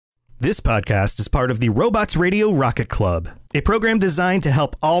This podcast is part of the Robots Radio Rocket Club, a program designed to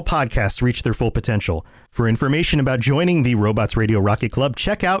help all podcasts reach their full potential. For information about joining the Robots Radio Rocket Club,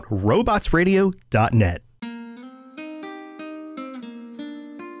 check out robotsradio.net.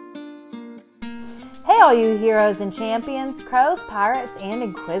 Hey all you heroes and champions, crows, pirates, and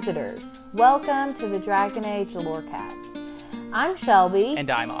inquisitors. Welcome to the Dragon Age Lorecast. I'm Shelby.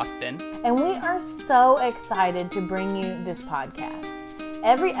 And I'm Austin. And we are so excited to bring you this podcast.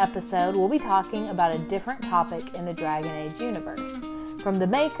 Every episode, we'll be talking about a different topic in the Dragon Age universe. From the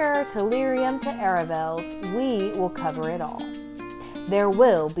Maker to Lyrium to Aravels, we will cover it all. There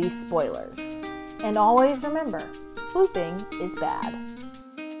will be spoilers. And always remember, swooping is bad.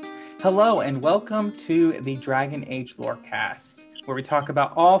 Hello and welcome to the Dragon Age Lorecast, where we talk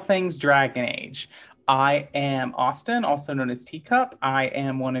about all things Dragon Age. I am Austin, also known as Teacup. I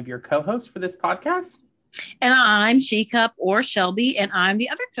am one of your co-hosts for this podcast. And I'm She-Cup or Shelby, and I'm the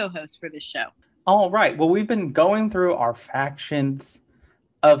other co-host for this show. All right. Well, we've been going through our factions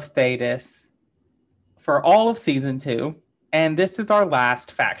of Thedas for all of season 2, and this is our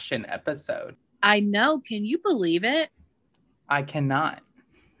last faction episode. I know. Can you believe it? I cannot.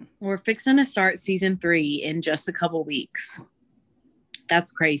 We're fixing to start season 3 in just a couple weeks.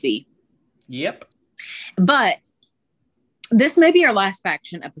 That's crazy. Yep. But this may be our last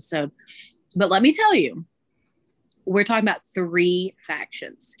faction episode. But let me tell you, we're talking about 3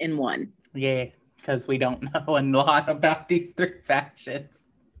 factions in one. Yeah, because we don't know a lot about these 3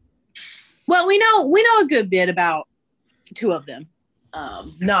 factions. Well, we know a good bit about 2 of them.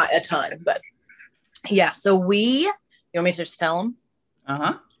 Not a ton, but yeah. So you want me to just tell them?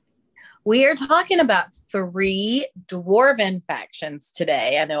 Uh-huh. We are talking about 3 dwarven factions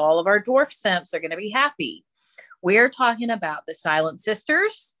today. I know all of our dwarf simps are going to be happy. We're talking about the Silent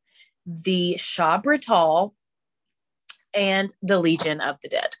Sisters, the Shabbatal, and the Legion of the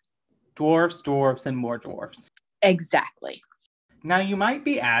Dead. Dwarves, and more dwarves. Exactly. Now you might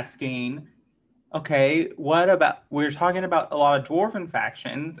be asking, okay, what about, we're talking about a lot of dwarven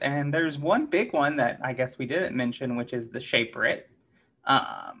factions, and there's one big one that I guess we didn't mention, which is the Shaperate.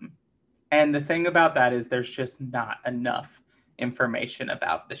 And the thing about that is there's just not enough information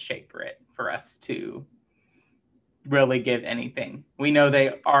about the Shaperate for us to really give anything. We know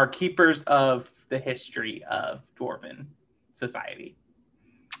they are keepers of the history of Dwarven society.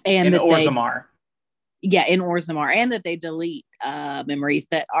 And in Orzammar. In Orzammar. And that they delete memories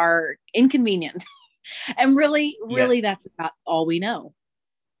that are inconvenient. And really, yes. That's about all we know.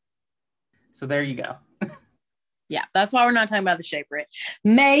 So there you go. Yeah, that's why we're not talking about the Shaperate.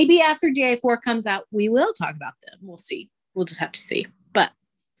 Maybe after GA4 comes out, we will talk about them. We'll see. We'll just have to see. But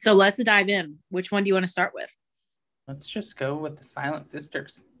so let's dive in. Which one do you want to start with? Let's just go with the Silent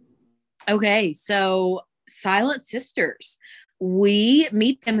Sisters. Okay, so Silent Sisters. We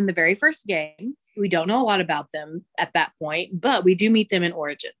meet them in the very first game. We don't know a lot about them at that point, but we do meet them in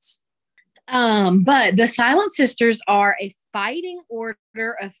Origins. But the Silent Sisters are a fighting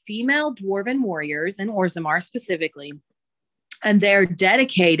order of female dwarven warriors in Orzammar specifically, and they're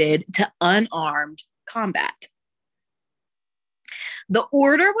dedicated to unarmed combat. The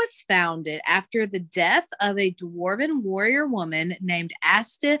order was founded after the death of a dwarven warrior woman named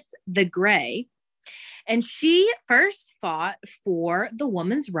Astith the Grey, and she first fought for the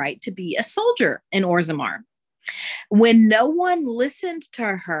woman's right to be a soldier in Orzammar. When no one listened to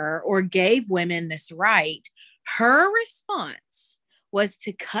her or gave women this right, her response was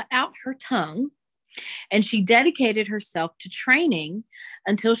to cut out her tongue, and she dedicated herself to training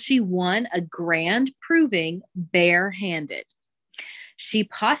until she won a grand proving barehanded. She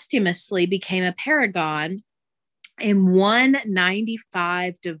posthumously became a paragon in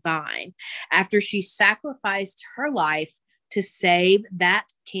 195 Divine after she sacrificed her life to save that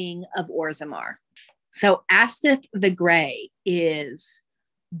king of Orzammar. So Astith the Grey is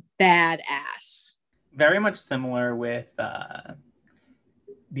badass. Very much similar with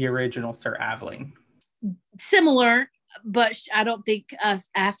the original Sir Aveling. Similar, but I don't think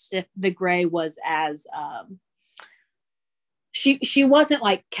Astith the Grey was as... She wasn't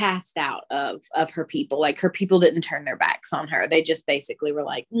like cast out of her people. Like her people didn't turn their backs on her. They just basically were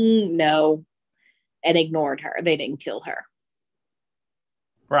like, no, and ignored her. They didn't kill her.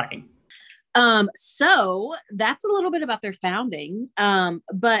 Right. So that's a little bit about their founding.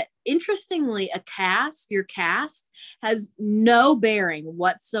 But interestingly, your cast has no bearing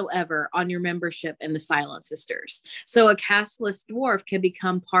whatsoever on your membership in the Silent Sisters. So a castless dwarf can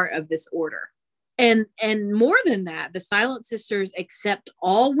become part of this order. And more than that, the Silent Sisters accept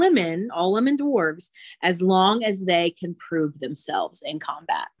all women dwarves, as long as they can prove themselves in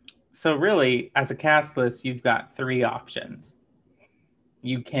combat. So really, as a castless, you've got 3 options.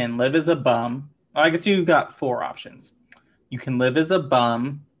 You can live as a bum. Well, I guess you've got 4 options. You can live as a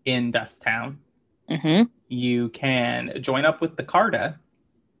bum in Dusttown. Mm-hmm. You can join up with the Carta.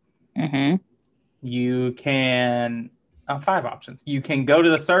 Mm-hmm. You can 5 options. You can go to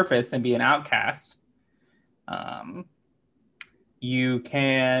the surface and be an outcast. You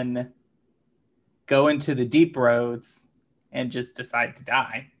can go into the deep roads and just decide to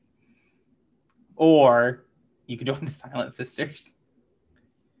die. Or you could join the Silent Sisters.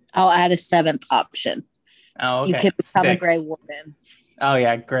 I'll add a 7th option. Oh, okay. You can become 6. a Grey Warden. Oh,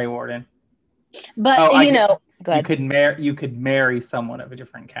 yeah, Grey Warden. But, go ahead. You could marry someone of a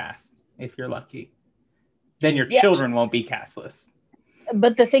different caste if you're lucky. Then your children won't be casteless.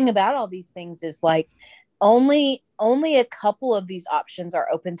 But the thing about all these things is like only a couple of these options are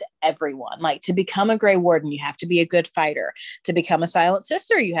open to everyone. Like to become a Grey Warden, you have to be a good fighter. To become a Silent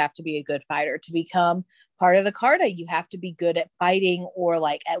Sister, you have to be a good fighter. To become part of the Carta, you have to be good at fighting or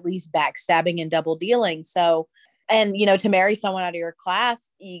like at least backstabbing and double dealing. So, and to marry someone out of your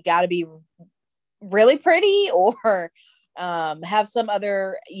class, you got to be really pretty or have some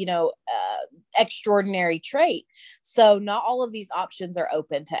other, extraordinary trait. So not all of these options are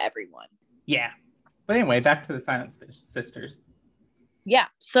open to everyone. Yeah. But anyway, back to the Silent Sisters. Yeah.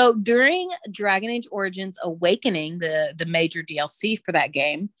 So during Dragon Age Origins Awakening, the major DLC for that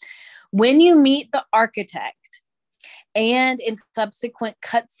game, when you meet the Architect and in subsequent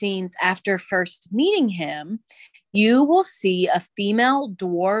cutscenes after first meeting him, you will see a female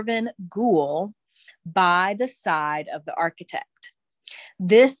dwarven ghoul by the side of the Architect.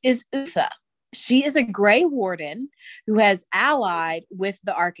 This is Utha. She is a Grey Warden who has allied with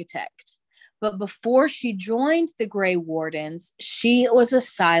the Architect. But before she joined the Grey Wardens, she was a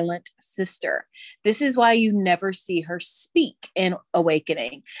Silent Sister. This is why you never see her speak in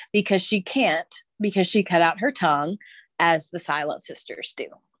Awakening, because she can't, because she cut out her tongue as the Silent Sisters do.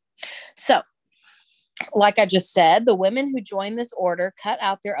 So, like I just said, the women who joined this order cut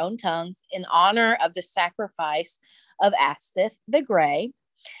out their own tongues in honor of the sacrifice of Astith the Grey.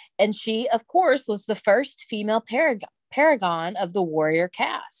 And she, of course, was the first female paragon of the warrior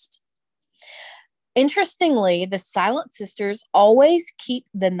caste. Interestingly, the Silent Sisters always keep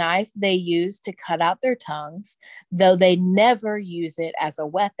the knife they use to cut out their tongues, though they never use it as a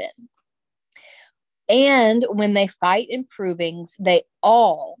weapon. And when they fight in provings, they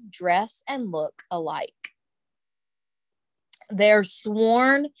all dress and look alike. They're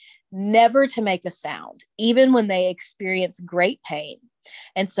sworn never to make a sound, even when they experience great pain,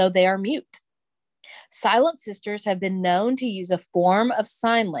 and so they are mute. Silent Sisters have been known to use a form of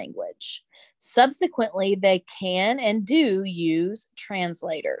sign language. Subsequently, they can and do use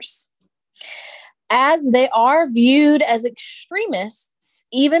translators. As they are viewed as extremists,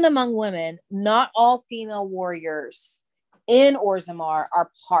 even among women, not all female warriors in Orzammar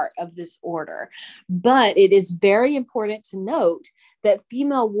are part of this order. But it is very important to note that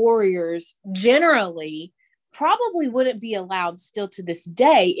female warriors generally probably wouldn't be allowed still to this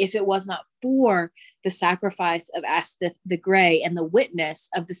day if it was not for the sacrifice of Astith the Grey and the witness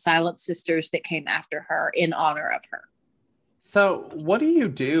of the Silent Sisters that came after her in honor of her. So what do you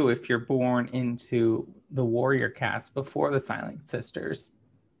do if you're born into the warrior caste before the Silent Sisters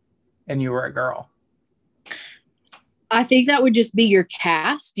and you were a girl? I think that would just be your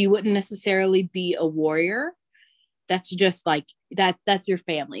caste. You wouldn't necessarily be a warrior. That's just like that's your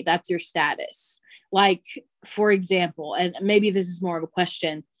family. That's your status. Like, for example, and maybe this is more of a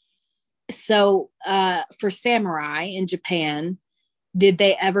question. So for samurai in Japan, did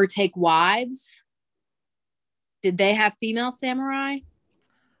they ever take wives? Did they have female samurai?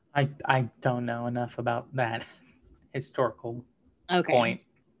 I don't know enough about that historical point.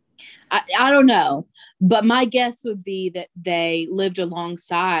 I don't know, but my guess would be that they lived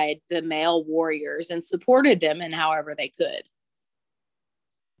alongside the male warriors and supported them in however they could.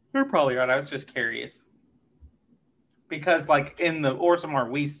 You're probably right. I was just curious. Because like in the Orzammar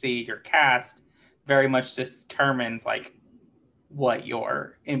we see, your caste very much determines like what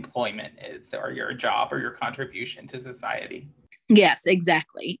your employment is or your job or your contribution to society. Yes,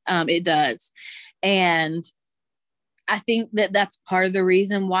 exactly. It does. And I think that that's part of the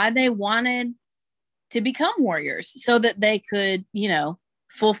reason why they wanted to become warriors, so that they could,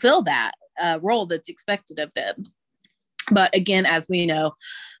 fulfill that role that's expected of them. But again, as we know,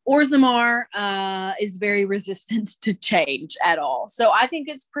 Orzammar is very resistant to change at all. So I think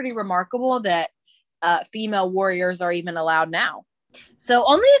it's pretty remarkable that female warriors are even allowed now. So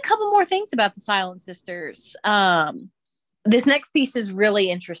only a couple more things about the Silent Sisters. This next piece is really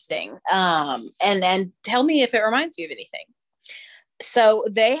interesting. And tell me if it reminds you of anything. So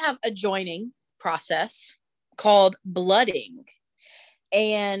they have a joining process called blooding.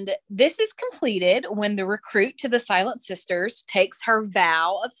 And this is completed when the recruit to the Silent Sisters takes her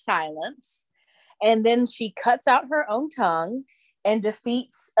vow of silence, and then she cuts out her own tongue and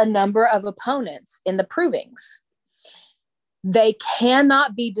defeats a number of opponents in the provings. They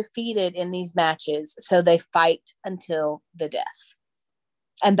cannot be defeated in these matches, so they fight until the death.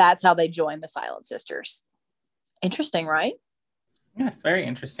 And that's how they join the Silent Sisters. Interesting, right? Yes, very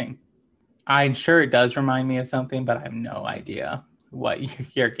interesting. I'm sure it does remind me of something, but I have no idea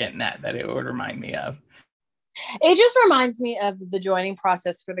what you're getting at that it would remind me of. It just reminds me of the joining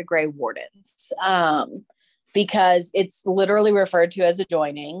process for the Grey Wardens, because it's literally referred to as a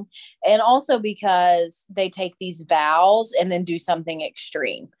joining, and also because they take these vows and then do something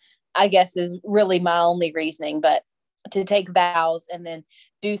extreme, I guess is really my only reasoning. But to take vows and then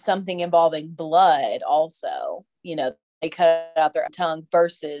do something involving blood also, they cut out their tongue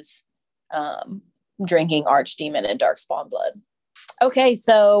versus drinking archdemon and darkspawn blood. Okay,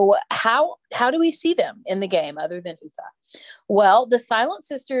 so how do we see them in the game other than Uther? Well, the Silent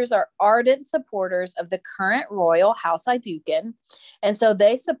Sisters are ardent supporters of the current royal House Aeducan, and so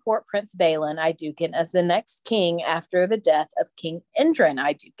they support Prince Balin Aeducan as the next king after the death of King Indran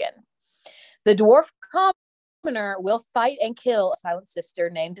Aeducan. The dwarf commoner will fight and kill a Silent Sister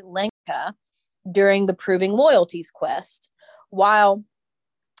named Lenka during the Proving Loyalties quest, while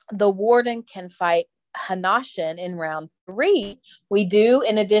the warden can fight Hanashin in round 3. We do,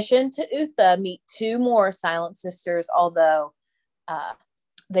 in addition to Uther, meet 2 more Silent Sisters, although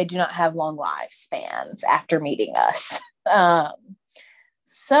they do not have long lifespans after meeting us.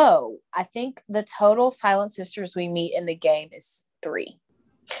 So I think the total Silent Sisters we meet in the game is 3.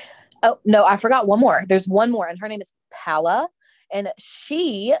 Oh, no, I forgot one more. There's one more, and her name is Palla, and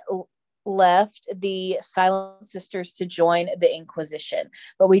she left the Silent Sisters to join the Inquisition,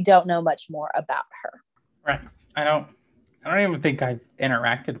 but we don't know much more about her. Right. I don't even think I've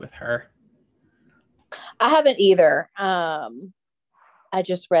interacted with her. I haven't either. I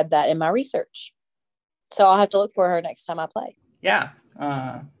just read that in my research, so I'll have to look for her next time I play. Yeah.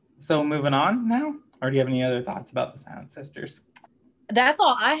 So moving on now, or do you have any other thoughts about the Silent Sisters? That's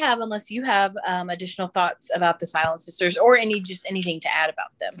all I have, unless you have additional thoughts about the Silent Sisters or anything to add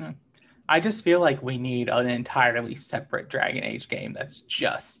about them. I just feel like we need an entirely separate Dragon Age game that's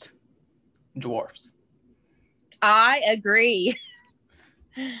just dwarfs. I agree.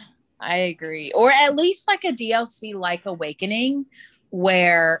 Or at least like a DLC like Awakening,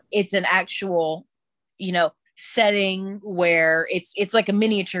 where it's an actual, setting where it's like a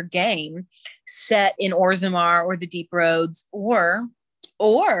miniature game set in Orzammar or the Deep Roads or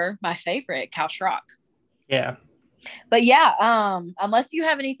my favorite, Kalshrok. Yeah. But yeah, unless you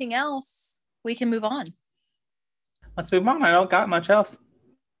have anything else, we can move on. Let's move on. I don't got much else.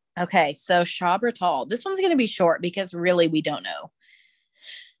 Okay, so Shabra-Tal. This one's going to be short because really we don't know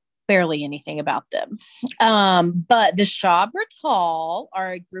barely anything about them. But the Shabra-Tal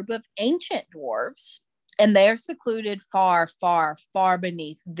are a group of ancient dwarves, and they are secluded far, far, far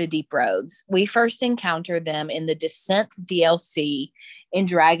beneath the Deep Roads. We first encountered them in the Descent DLC in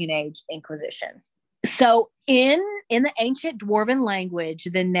Dragon Age Inquisition. So in the ancient dwarven language,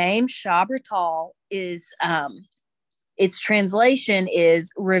 the name Shabra-Tal is its translation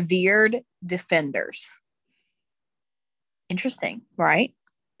is revered defenders. Interesting, right?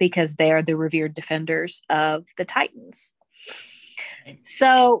 Because they are the revered defenders of the Titans.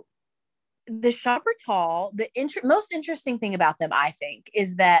 So the Shabra-Tal, the most interesting thing about them, I think,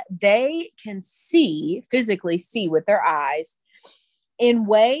 is that they can physically see with their eyes in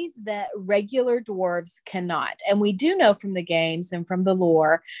ways that regular dwarves cannot. And we do know from the games and from the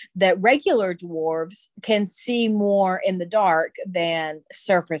lore that regular dwarves can see more in the dark than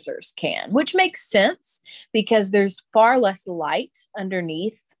surfacers can, which makes sense because there's far less light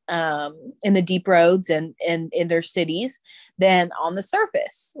underneath in the Deep Roads and in their cities than on the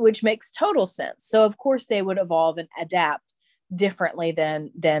surface, which makes total sense. So of course they would evolve and adapt differently than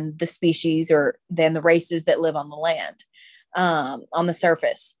the species or than the races that live on the land. On the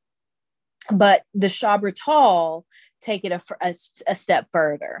surface. But the Shabra-Tal take it a step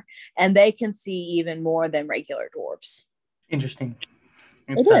further, and they can see even more than regular dwarves. Interesting.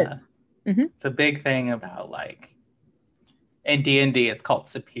 It is. It's a big thing about, like, in D&D, it's called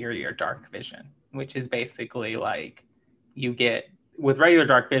superior dark vision, which is basically like you get, with regular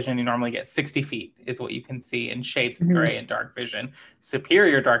dark vision, you normally get 60 feet is what you can see in shades of gray and dark vision.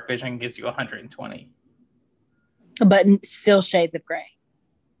 Superior dark vision gives you 120. But still shades of gray.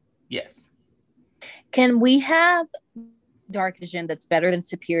 Yes. Can we have dark vision that's better than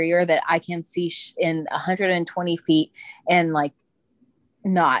superior, that I can see in 120 feet and like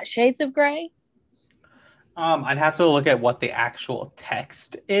not shades of gray? I'd have to look at what the actual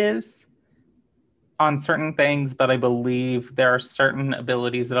text is on certain things, but I believe there are certain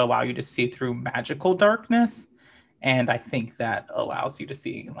abilities that allow you to see through magical darkness, and I think that allows you to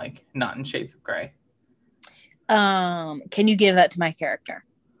see like not in shades of gray. Can you give that to my character?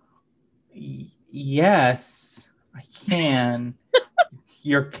 Yes, I can.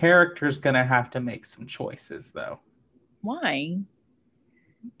 Your character's gonna have to make some choices, though. Why?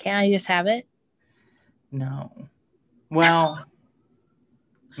 Can't I just have it? No. Well,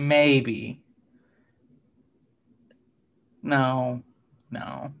 maybe. No.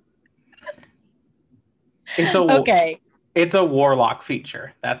 Okay. It's a warlock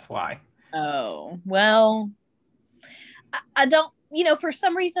feature. That's why. Oh, well, I don't, for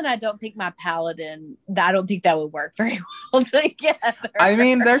some reason, I don't think my paladin, I don't think that would work very well together. I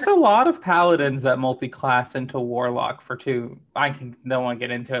mean, there's a lot of paladins that multi-class into warlock for two. Don't want to get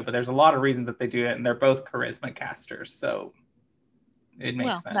into it, but there's a lot of reasons that they do it, and they're both charisma casters, so it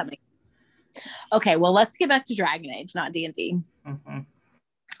makes sense. Okay, well, let's get back to Dragon Age, not D&D.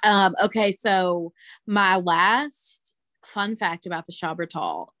 Mm-hmm. Okay, so my last fun fact about the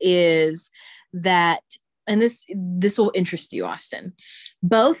Shabbatal is that, and this will interest you, Austin,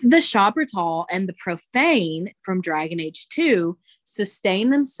 both the Shabbatal and the Profane from Dragon Age 2 sustain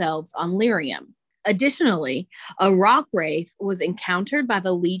themselves on lyrium. Additionally, a rock wraith was encountered by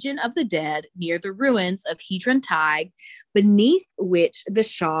the Legion of the Dead near the ruins of Hedron Tig, beneath which the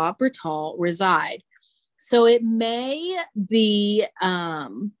Shabbatal reside. So it may be,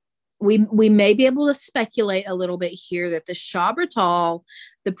 we may be able to speculate a little bit here that the Shabbatal,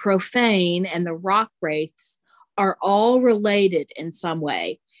 the Profane, and the rock wraiths are all related in some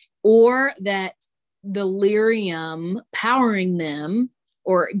way, or that the lyrium powering them,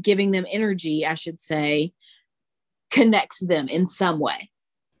 or giving them energy, I should say, connects them in some way.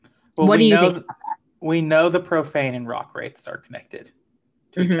 Well, what do you think? We know the Profane and rock wraiths are connected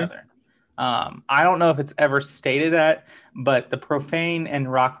to each other. I don't know if it's ever stated that, but the Profane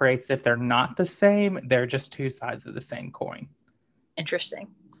and rock wraiths, if they're not the same, they're just two sides of the same coin. Interesting.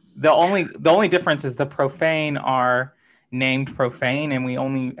 The only difference is the Profane are named Profane, and we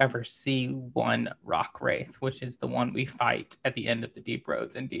only ever see one rock wraith, which is the one we fight at the end of the Deep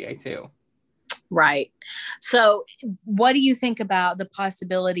Roads in DA2. Right. So what do you think about the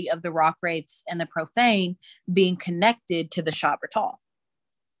possibility of the rock wraiths and the Profane being connected to the Shabbatal?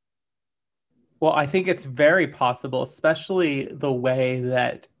 Well, I think it's very possible, especially the way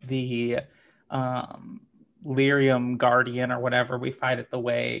that the Lyrium Guardian or whatever we fight at the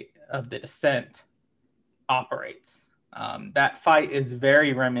Way of the Descent operates. That fight is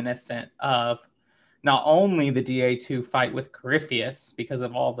very reminiscent of not only the DA2 fight with Corypheus because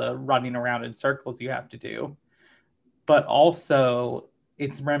of all the running around in circles you have to do, but also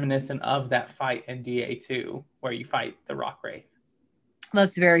it's reminiscent of that fight in DA2 where you fight the Rock Wraith.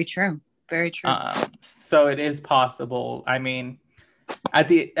 That's very true. Very true. So it is possible. I mean,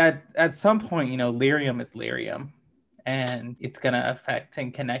 at some point, lyrium is lyrium, and it's going to affect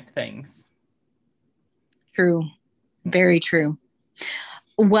and connect things. True. Very true.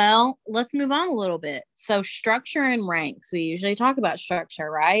 Well, let's move on a little bit. So structure and ranks. We usually talk about structure,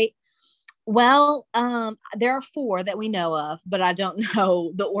 right? Well, there are 4 that we know of, but I don't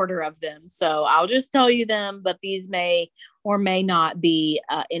know the order of them. So I'll just tell you them, but these may or may not be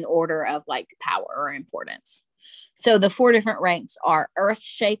in order of like power or importance. So the 4 different ranks are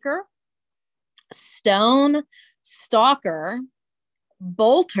Earthshaker, Stone Stalker,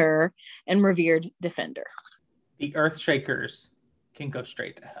 Bolter, and Revered Defender. The Earthshakers can go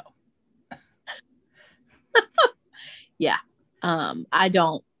straight to hell. Yeah. I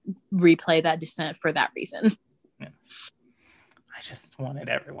don't replay that descent for that reason. Yes. I just wanted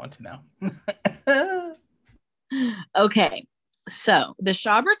everyone to know. Okay. So the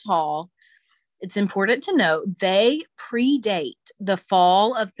Shabbatal, it's important to note, they predate the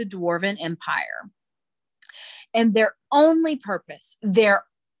fall of the Dwarven Empire. And their only purpose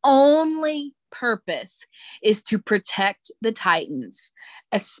is to protect the Titans,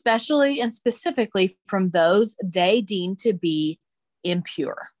 especially and specifically from those they deem to be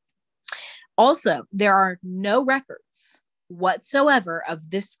impure. Also, there are no records whatsoever of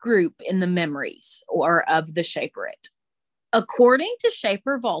this group in the memories or of the Shaperit. According to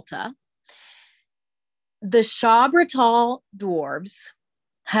Shaper Volta, the Shabbatal dwarves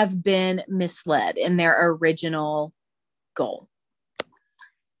have been misled in their original goal,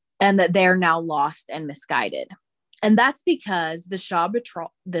 and that they're now lost and misguided. And that's because the Shabbatal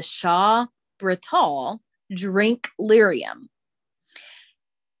drink lyrium,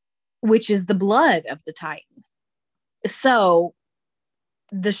 which is the blood of the Titan. So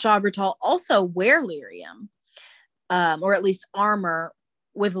the Shabbatal also wear lyrium, or at least armor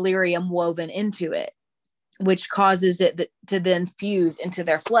with lyrium woven into it, which causes it to then fuse into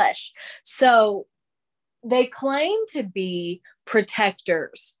their flesh. So they claim to be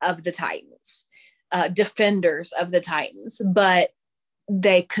protectors of the Titans, defenders of the Titans, but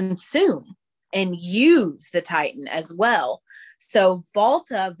they consume and use the Titan as well. So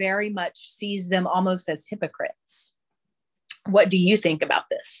Volta very much sees them almost as hypocrites. What do you think about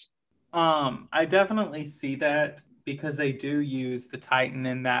this? I definitely see that because they do use the Titan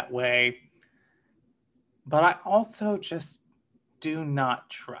in that way. But I also just do not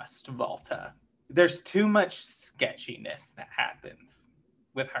trust Volta. There's too much sketchiness that happens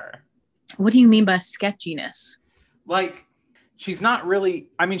with her. What do you mean by sketchiness? Like, she's not really,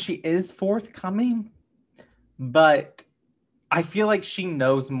 I mean, she is forthcoming, but I feel like she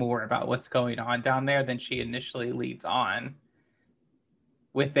knows more about what's going on down there than she initially leads on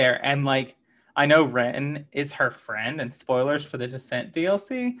with there. And like, I know Ren is her friend, and spoilers for the Descent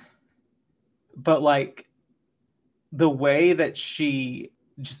DLC, but like the way that she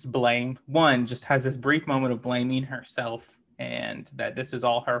just has this brief moment of blaming herself and that this is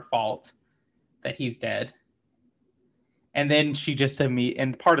all her fault that he's dead. And then she just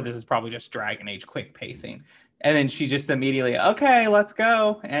and part of this is probably just Dragon Age quick pacing. And then she just immediately, okay, let's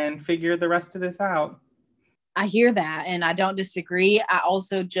go and figure the rest of this out. I hear that, and I don't disagree. I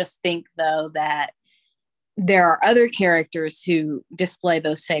also just think, though, that there are other characters who display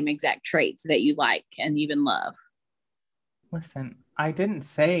those same exact traits that you like and even love. Listen, I didn't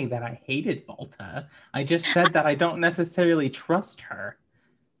say that I hated Volta. I just said that I don't necessarily trust her.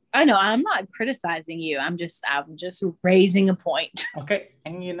 I know, I'm not criticizing you. I'm just raising a point. Okay,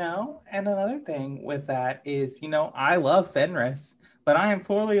 and and another thing with that is, I love Fenris, but I am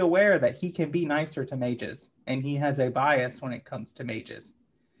fully aware that he can be nicer to mages, and he has a bias when it comes to mages.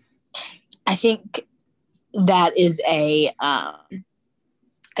 I think that is a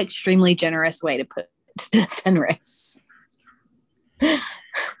extremely generous way to put Fenris.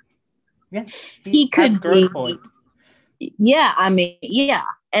 Yeah, he could be. Points. Yeah, I mean, yeah.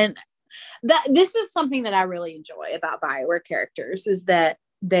 And this is something that I really enjoy about BioWare characters, is that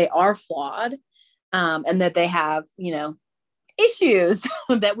they are flawed, and that they have, issues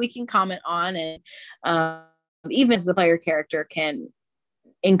that we can comment on, and even as the player character can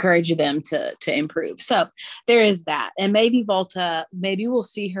encourage them to improve. So there is that. And maybe Volta, maybe we'll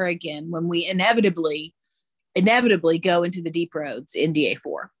see her again when we inevitably go into the deep roads in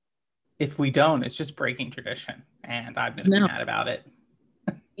DA4. If we don't, it's just breaking tradition, and I'm going to be mad about it.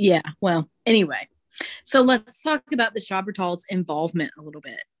 Yeah, well, anyway. So let's talk about the Shabbatal's involvement a little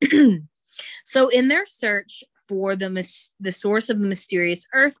bit. So in their search for the source of the mysterious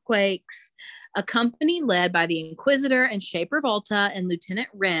earthquakes, a company led by the Inquisitor and Shaper Volta and Lieutenant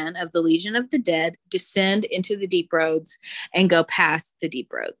Ren of the Legion of the Dead descend into the deep roads and go past the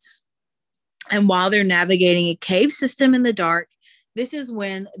deep roads. And while they're navigating a cave system in the dark, this is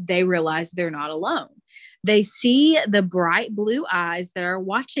when they realize they're not alone. They see the bright blue eyes that are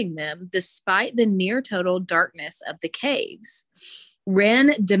watching them despite the near total darkness of the caves.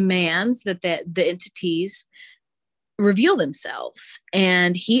 Ren demands that the entities reveal themselves,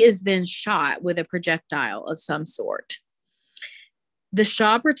 and he is then shot with a projectile of some sort. The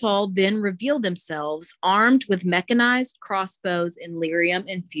Shabbatal then reveal themselves armed with mechanized crossbows and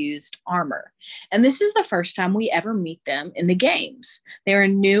lyrium-infused armor. And this is the first time we ever meet them in the games. They're a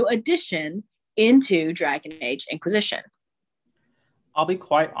new addition into Dragon Age Inquisition. I'll be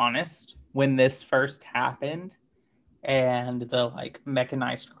quite honest, when this first happened and the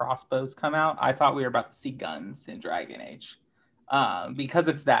mechanized crossbows come out, I thought we were about to see guns in Dragon Age. Because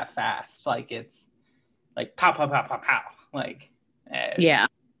it's that fast. It's like pow, pow, pow, pow, pow. Yeah.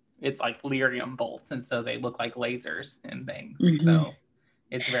 It's like lyrium bolts, and so they look like lasers and things. Mm-hmm. So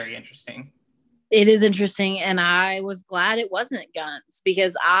it's very interesting. It is interesting, and I was glad it wasn't guns,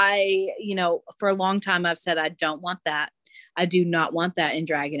 because for a long time I've said I don't want that. I do not want that in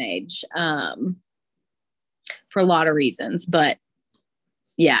Dragon Age, for a lot of reasons. But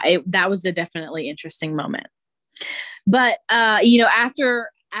yeah, that was a definitely interesting moment. But after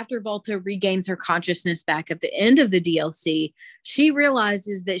Volta regains her consciousness back at the end of the DLC, she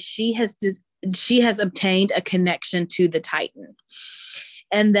realizes that she has obtained a connection to the Titan,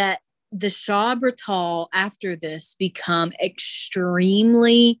 and that the Shabbatal after this become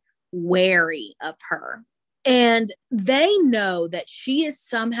extremely wary of her. And they know that she is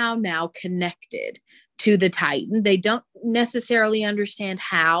somehow now connected to the Titan. They don't necessarily understand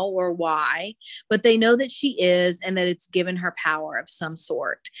how or why, but they know that she is and that it's given her power of some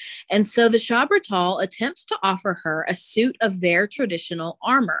sort. And so the Shabbatal attempts to offer her a suit of their traditional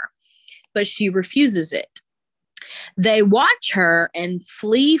armor, but she refuses it. They watch her and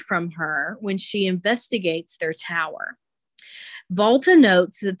flee from her when she investigates their tower. Volta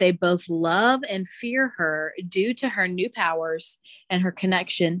notes that they both love and fear her due to her new powers and her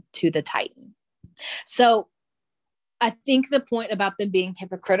connection to the Titan. So I think the point about them being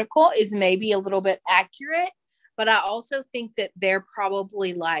hypocritical is maybe a little bit accurate, but I also think that they're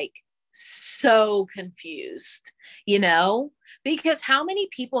probably like so confused, you know, because how many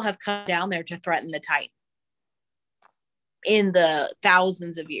people have come down there to threaten the Titan in the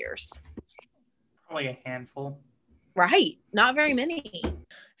thousands of years? Probably a handful. Right. Not very many.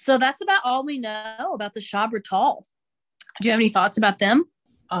 So that's about all we know about the Shabbatal. Do you have any thoughts about them?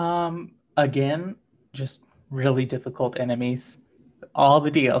 Again, just really difficult enemies. All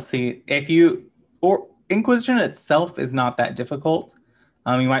the DLC. Or Inquisition itself is not that difficult.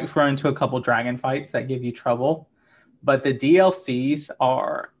 You might run into a couple dragon fights that give you trouble, but the DLCs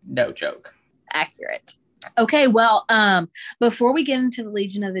are no joke. Accurate. Okay, well, before we get into the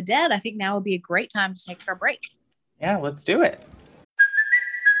Legion of the Dead, I think now would be a great time to take our break. Yeah, let's do it.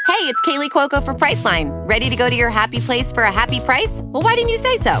 Hey, it's Kaylee Cuoco for Priceline. Ready to go to your happy place for a happy price? Well, why didn't you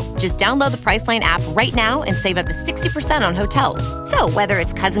say so? Just download the Priceline app right now and save up to 60% on hotels. So whether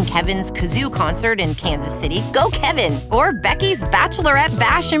it's Cousin Kevin's Kazoo Concert in Kansas City, go Kevin, or Becky's Bachelorette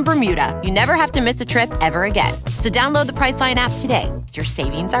Bash in Bermuda, you never have to miss a trip ever again. So download the Priceline app today. Your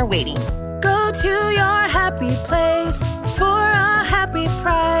savings are waiting. Go to your happy place for a happy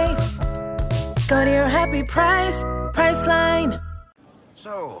price. Go to your happy price, Priceline.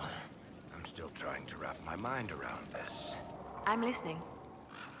 So, I'm still trying to wrap my mind around this. I'm listening.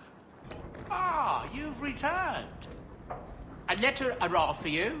 Ah, you've returned. A letter arrived for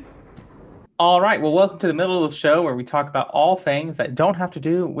you. All right, well, welcome to the middle of the show where we talk about all things that don't have to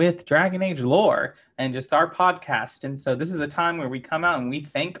do with Dragon Age lore and just our podcast. And so this is the time where we come out and we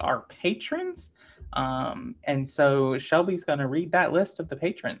thank our patrons. And so Shelby's going to read that list of the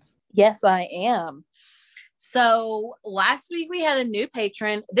patrons. Yes, I am. So last week we had a new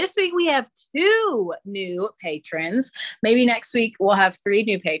patron. This week we have 2 new patrons. Maybe next week we'll have 3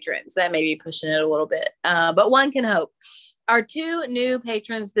 new patrons. That may be pushing it a little bit, but one can hope. Our 2 new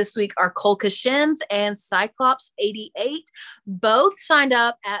patrons this week are Kolka Shins and Cyclops 88. Both signed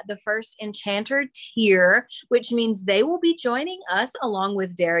up at the first Enchanter tier, which means they will be joining us along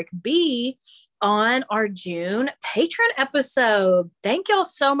with Derek B on our June patron episode. Thank y'all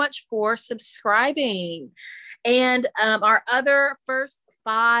so much for subscribing. And our other first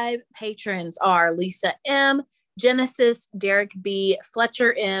 5 patrons are Lisa M, Genesis, Derek B,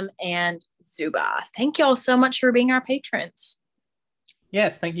 Fletcher M, and Zuba. Thank y'all so much for being our patrons.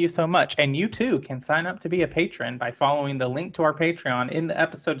 Yes, thank you so much. And you too can sign up to be a patron by following the link to our Patreon in the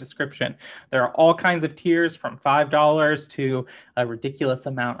episode description. There are all kinds of tiers from $5 to a ridiculous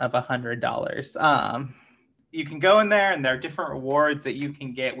amount of $100. You can go in there and there are different rewards that you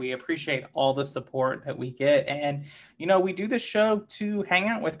can get. We appreciate all the support that we get. And, you know, we do this show to hang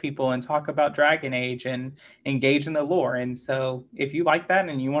out with people and talk about Dragon Age and engage in the lore. And so if you like that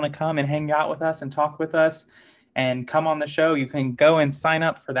and you want to come and hang out with us and talk with us and come on the show, you can go and sign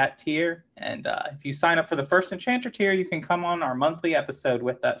up for that tier. And if you sign up for the first Enchanter tier, you can come on our monthly episode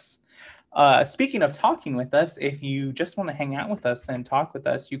with us. Speaking of talking with us, if you just want to hang out with us and talk with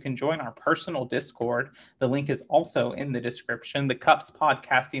us, you can join our personal Discord. The link is also in the description, the Cups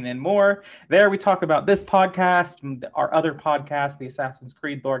Podcasting and More. There we talk about this podcast, our other podcast, the Assassin's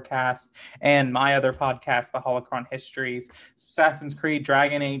Creed Lorecast, and my other podcast, the Holocron Histories, Assassin's Creed,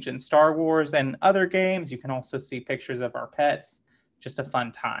 Dragon Age, and Star Wars, and other games. You can also see pictures of our pets. Just a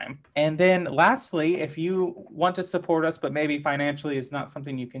fun time. And then lastly, if you want to support us, but maybe financially is not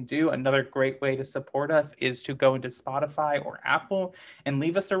something you can do, another great way to support us is to go into Spotify or Apple and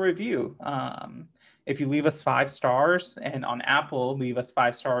leave us a review. If you leave us 5 stars, and on Apple, leave us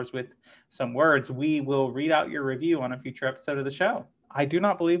 5 stars with some words, we will read out your review on a future episode of the show. I do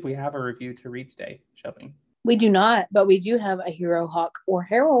not believe we have a review to read today, Shelby. We do not, but we do have a hero, hawk, or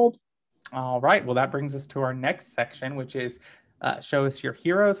herald. All right. Well, that brings us to our next section, which is show us your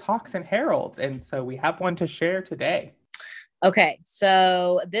heroes, hawks, and heralds. And so we have one to share today. Okay,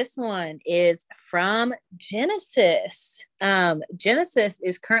 so this one is from Genesis. Genesis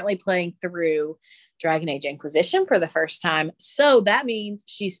is currently playing through Dragon Age Inquisition for the first time. So that means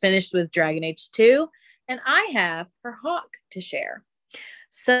she's finished with Dragon Age 2, and I have her hawk to share.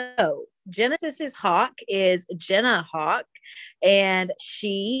 So Genesis's hawk is Jenna Hawk, and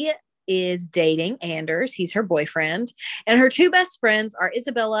she is dating Anders. He's her boyfriend. And her two best friends are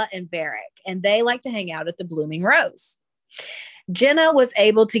Isabella and Varric, and they like to hang out at the Blooming Rose. Jenna was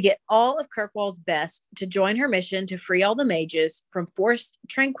able to get all of Kirkwall's best to join her mission to free all the mages from forced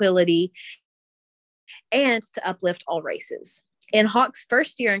tranquility and to uplift all races. In Hawke's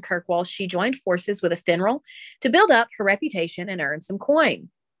first year in Kirkwall, she joined forces with Ephemeral to build up her reputation and earn some coin.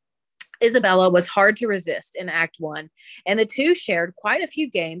 Isabella was hard to resist in Act 1, and the two shared quite a few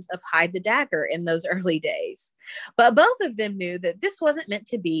games of hide the dagger in those early days. But both of them knew that this wasn't meant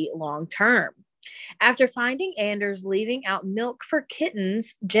to be long term. After finding Anders leaving out milk for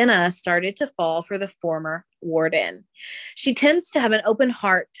kittens, Jenna started to fall for the former warden. She tends to have an open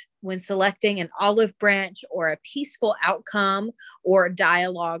heart when selecting an olive branch or a peaceful outcome or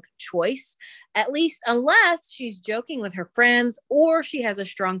dialogue choice, at least unless she's joking with her friends or she has a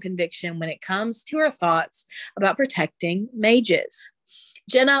strong conviction when it comes to her thoughts about protecting mages.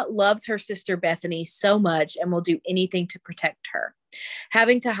 Jenna loves her sister Bethany so much and will do anything to protect her.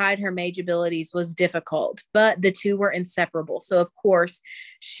 Having to hide her mage abilities was difficult, but the two were inseparable. So, of course,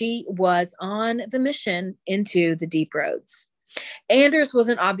 she was on the mission into the Deep Roads. Anders was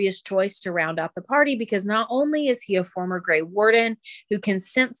an obvious choice to round out the party because not only is he a former Grey Warden who can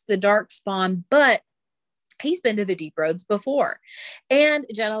sense the dark spawn, but he's been to the Deep Roads before. And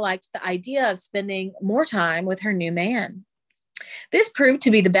Jenna liked the idea of spending more time with her new man. This proved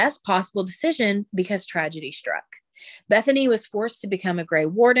to be the best possible decision because tragedy struck. Bethany was forced to become a Grey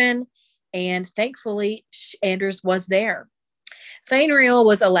Warden, and thankfully, Anders was there. Fainriel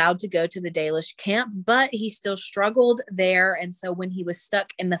was allowed to go to the Dalish camp, but he still struggled there, and so when he was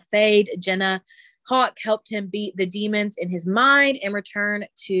stuck in the Fade, Jenna Hawke helped him beat the demons in his mind and return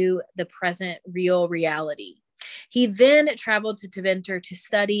to the present real reality. He then traveled to Tevinter to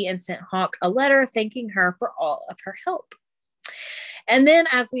study and sent Hawke a letter thanking her for all of her help. And then,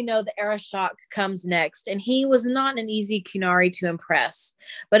 as we know, the Arishok comes next, and he was not an easy Qunari to impress.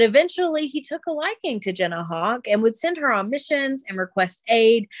 But eventually, he took a liking to Jenna Hawke and would send her on missions and request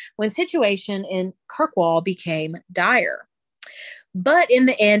aid when situation in Kirkwall became dire. But in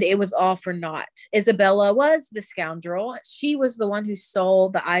the end, it was all for naught. Isabella was the scoundrel. She was the one who stole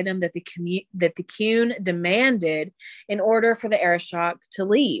the item that the Qun demanded in order for the Arishok to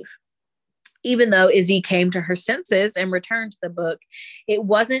leave. Even though Izzy came to her senses and returned to the book, it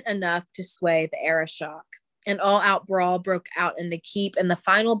wasn't enough to sway the Arishok. An all-out brawl broke out in the keep, and the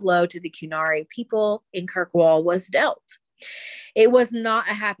final blow to the Qunari people in Kirkwall was dealt. It was not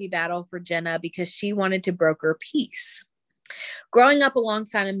a happy battle for Jenna because she wanted to broker peace. Growing up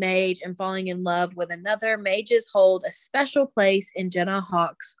alongside a mage and falling in love with another, mages hold a special place in Jenna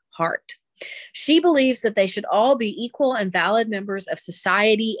Hawke's heart. She believes that they should all be equal and valid members of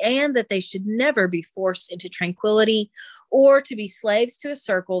society and that they should never be forced into tranquility or to be slaves to a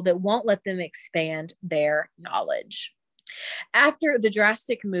circle that won't let them expand their knowledge. After the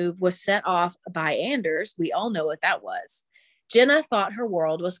drastic move was set off by Anders, we all know what that was, Jenna thought her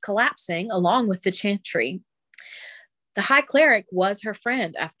world was collapsing along with the Chantry. The High Cleric was her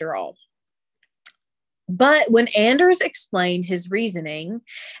friend, after all. But when Anders explained his reasoning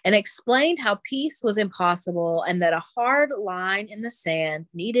and explained how peace was impossible and that a hard line in the sand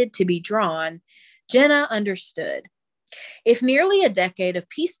needed to be drawn, Jenna understood. If nearly a decade of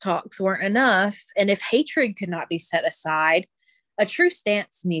peace talks weren't enough, and if hatred could not be set aside, a true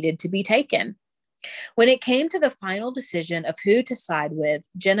stance needed to be taken. When it came to the final decision of who to side with,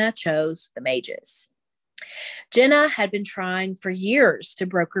 Jenna chose the mages. Jenna had been trying for years to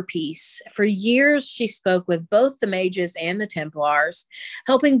broker peace. For years, she spoke with both the mages and the Templars,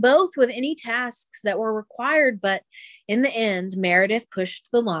 helping both with any tasks that were required, but in the end, Meredith pushed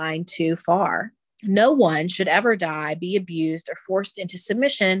the line too far. No one should ever die, be abused, or forced into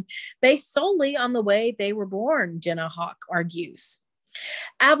submission based solely on the way they were born, Jenna Hawke argues.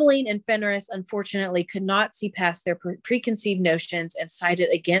 Aveline and Fenris unfortunately could not see past their preconceived notions and sided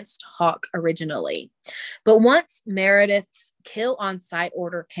against Hawke originally. But once Meredith's kill on sight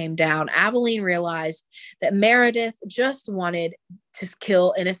order came down, Aveline realized that Meredith just wanted to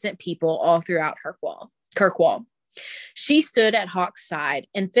kill innocent people all throughout Kirkwall. She stood at Hawke's side,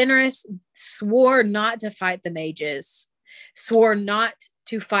 and Fenris swore not to fight the mages, swore not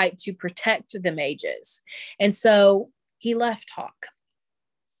to fight to protect the mages. And so he left Hawke.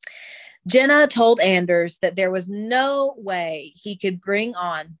 Jenna told Anders that there was no way he could bring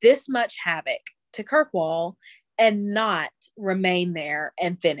on this much havoc to Kirkwall and not remain there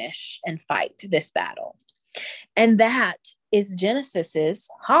and finish and fight this battle. And that is Genesis's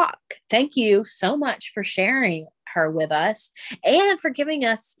Hawke. Thank you so much for sharing her with us and for giving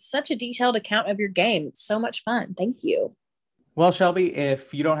us such a detailed account of your game. It's so much fun. Thank you. Well, Shelby,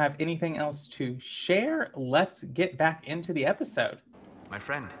 if you don't have anything else to share, let's get back into the episode. My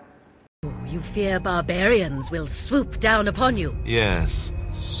friend. You fear barbarians will swoop down upon you. Yes,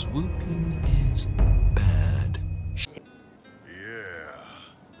 swooping is bad. Yeah,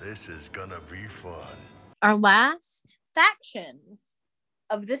 this is gonna be fun. Our last faction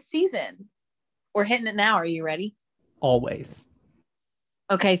of this season. We're hitting it now. Are you ready? Always.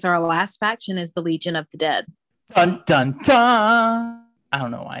 Okay, so our last faction is the Legion of the Dead. Dun, dun, dun. I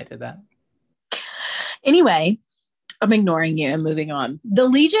don't know why I did that. Anyway, I'm ignoring you and moving on. The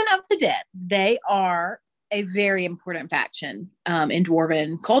Legion of the Dead, they are a very important faction in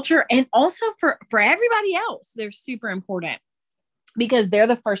Dwarven culture, and also for everybody else. They're super important because they're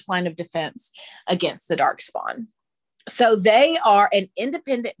the first line of defense against the Darkspawn. So they are an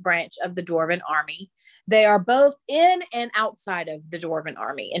independent branch of the Dwarven army. They are both in and outside of the Dwarven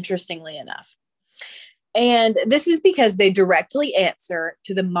army, interestingly enough. And this is because they directly answer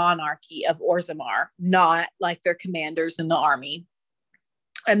to the monarchy of Orzammar, not like their commanders in the army.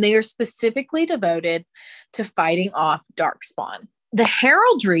 And they are specifically devoted to fighting off Darkspawn. The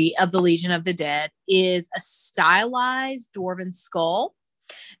heraldry of the Legion of the Dead is a stylized Dwarven skull,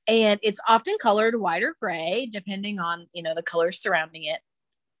 and it's often colored white or gray, depending on, the colors surrounding it.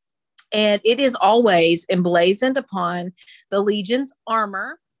 And it is always emblazoned upon the Legion's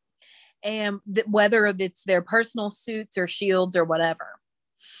armor, and whether it's their personal suits or shields or whatever.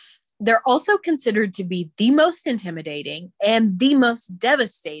 They're also considered to be the most intimidating and the most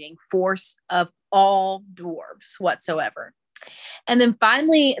devastating force of all dwarves whatsoever. And then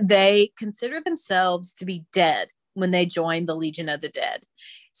finally, they consider themselves to be dead when they join the Legion of the Dead.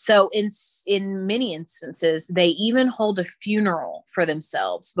 So in many instances, they even hold a funeral for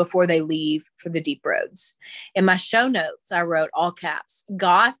themselves before they leave for the deep roads. In my show notes, I wrote all caps,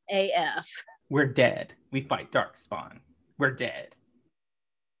 Goth AF. We're dead. We fight Darkspawn. We're dead.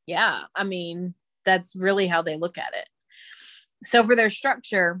 Yeah, I mean, that's really how they look at it. So for their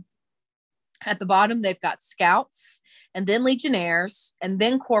structure, at the bottom, they've got scouts, and then legionnaires, and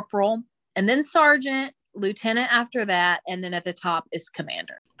then corporal, and then sergeant, lieutenant after that, and then at the top is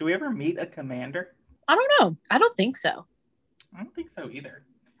commander. Do we ever meet a commander? I don't know. I don't think so. I don't think so either.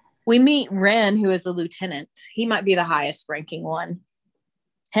 We meet Ren, who is a lieutenant. He might be the highest ranking one.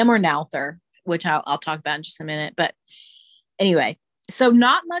 Him or Nauther, which I'll talk about in just a minute. But anyway, so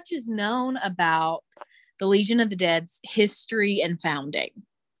not much is known about the Legion of the Dead's history and founding.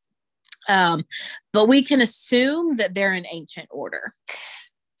 But we can assume that they're an ancient order.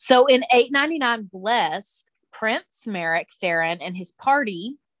 So in 899 Blessed, Prince Merrick Theron and his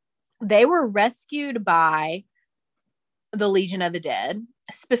party, they were rescued by the Legion of the Dead,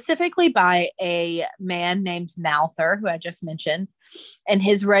 specifically by a man named Nauther, who I just mentioned, and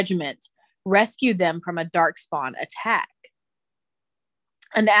his regiment rescued them from a Darkspawn attack.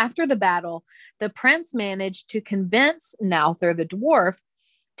 And after the battle, the prince managed to convince Nauther the dwarf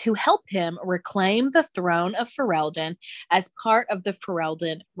to help him reclaim the throne of Ferelden as part of the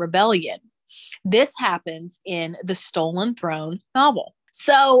Ferelden Rebellion. This happens in the Stolen Throne novel.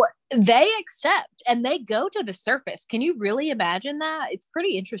 So they accept and they go to the surface. Can you really imagine that? It's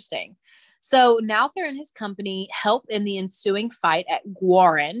pretty interesting. So Nauther and his company help in the ensuing fight at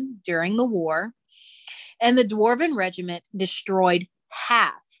Gwarin during the war, and the Dwarven regiment destroyed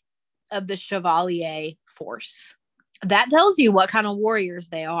half of the Chevalier force. That tells you what kind of warriors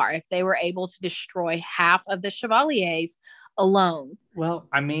they are if they were able to destroy half of the Chevaliers alone. Well,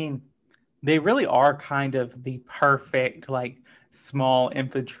 I mean, they really are kind of the perfect, small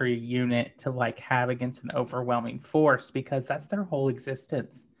infantry unit to, have against an overwhelming force, because that's their whole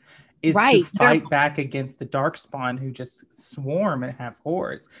existence, is to fight back against the Darkspawn, who just swarm and have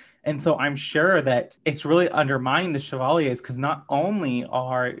hordes. And so I'm sure that it's really undermined the Chevaliers, because not only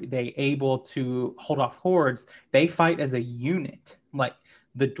are they able to hold off hordes, they fight as a unit.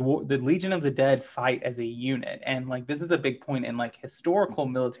 The Legion of the Dead fight as a unit. And this is a big point in historical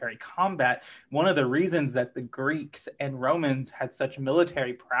military combat. One of the reasons that the Greeks and Romans had such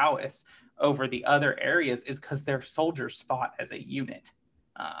military prowess over the other areas is because their soldiers fought as a unit.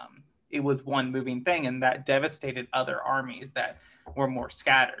 It was one moving thing, and that devastated other armies that were more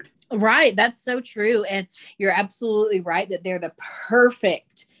scattered. Right. That's so true. And you're absolutely right that they're the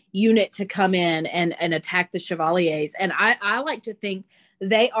perfect unit to come in and attack the Chevaliers. And I like to think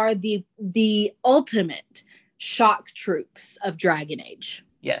they are the ultimate shock troops of Dragon Age.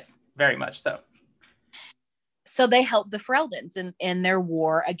 Yes, very much so. So they helped the Fereldans in their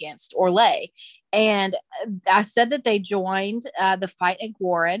war against Orlais. And I said that they joined the fight at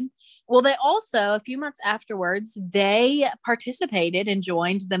Gwarin. Well, they also, a few months afterwards, they participated and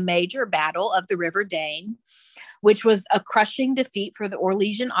joined the major battle of the River Dane, which was a crushing defeat for the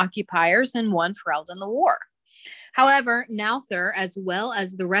Orlesian occupiers and won Ferelden the war. However, Nowther, as well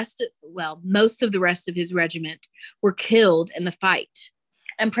as most of the rest of his regiment, were killed in the fight.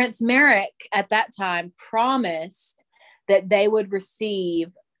 And Prince Merrick at that time promised that they would receive,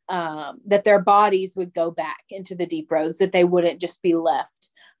 that their bodies would go back into the deep roads, that they wouldn't just be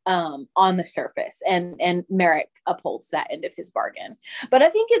left on the surface. And Merrick upholds that end of his bargain. But I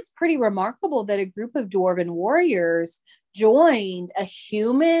think it's pretty remarkable that a group of dwarven warriors joined a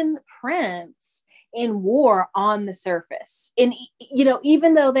human prince in war on the surface. And,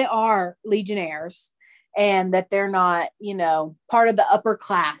 even though they are legionnaires and that they're not, part of the upper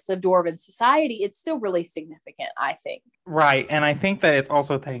class of dwarven society, it's still really significant, I think. Right. And I think that it's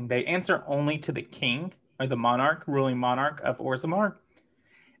also a thing. They answer only to the king or the ruling monarch of Orzammar.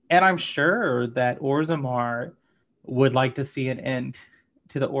 And I'm sure that Orzammar would like to see an end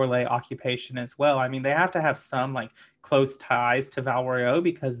to the Orlais occupation as well. I mean, they have to have some close ties to Val Royeaux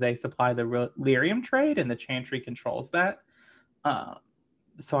because they supply the lyrium trade and the Chantry controls that.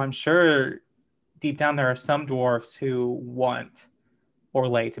 So I'm sure deep down there are some dwarves who want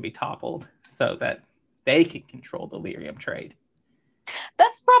Orlais to be toppled so that they can control the lyrium trade.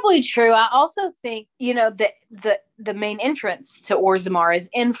 That's probably true. I also think, the main entrance to Orzammar is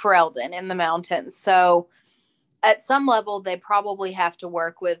in Ferelden in the mountains. So at some level, they probably have to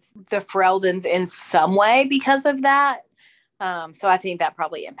work with the Fereldans in some way because of that. So I think that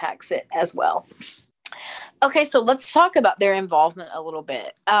probably impacts it as well. Okay, so let's talk about their involvement a little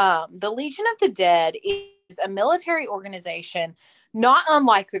bit. The Legion of the Dead is a military organization not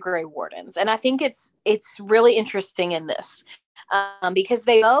unlike the Grey Wardens. And I think it's really interesting in this because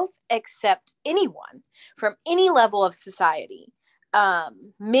they both accept anyone from any level of society.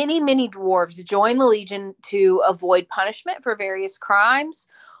 Many dwarves join the Legion to avoid punishment for various crimes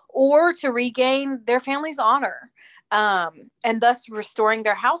or to regain their family's honor, and thus restoring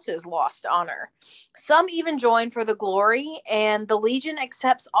their house's lost honor. Some even join for the glory, and the Legion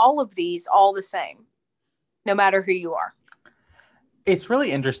accepts all of these all the same, no matter who you are. It's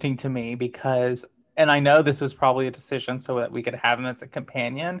really interesting to me because, and I know this was probably a decision so that we could have him as a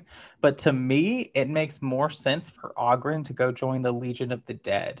companion, but to me, it makes more sense for Oghren to go join the Legion of the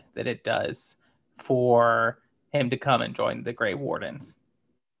Dead than it does for him to come and join the Grey Wardens.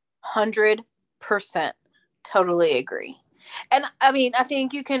 100%. Totally agree. And I mean, I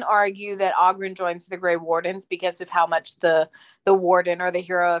think you can argue that Oghren joins the Grey Wardens because of how much the Warden or the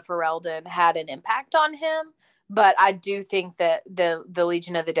hero of Ferelden had an impact on him. But I do think that the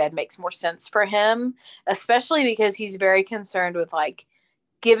Legion of the Dead makes more sense for him, especially because he's very concerned with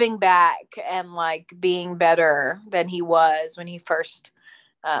giving back and being better than he was when he first,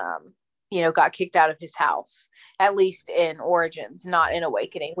 got kicked out of his house, at least in Origins, not in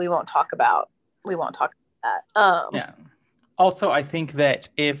Awakening. We won't talk about that. Yeah. Also, I think that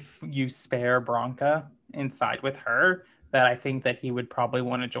if you spare Bronca inside with her, that I think that he would probably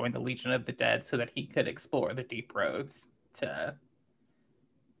want to join the Legion of the Dead so that he could explore the deep roads to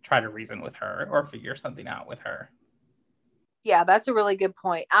try to reason with her or figure something out with her. Yeah, that's a really good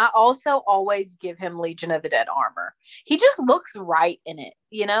point. I also always give him Legion of the Dead armor. He just looks right in it,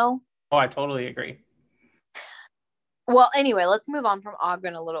 Oh, I totally agree. Well, anyway, let's move on from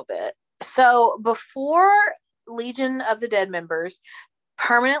Oghren a little bit. So before Legion of the Dead members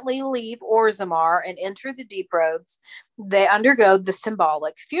permanently leave Orzammar and enter the deep roads, they undergo the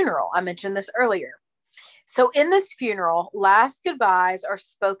symbolic funeral. I mentioned this earlier. So in this funeral, last goodbyes are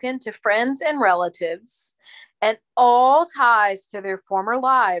spoken to friends and relatives, and all ties to their former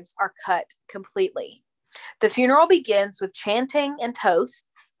lives are cut completely. The funeral begins with chanting and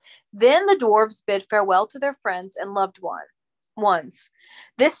toasts. Then the dwarves bid farewell to their friends and loved ones.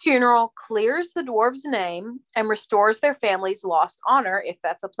 This funeral clears the dwarves' name and restores their family's lost honor, if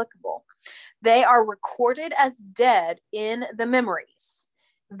that's applicable. They are recorded as dead in the memories,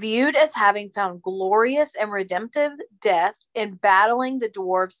 viewed as having found glorious and redemptive death in battling the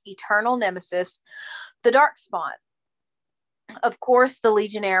dwarves' eternal nemesis, the Darkspawn. Of course, the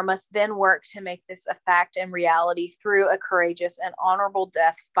Legionnaire must then work to make this a fact and reality through a courageous and honorable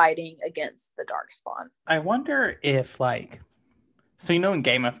death fighting against the Darkspawn. I wonder if, so in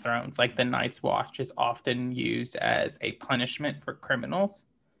Game of Thrones, the Night's Watch is often used as a punishment for criminals.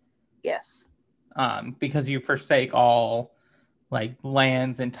 Yes. Because you forsake all,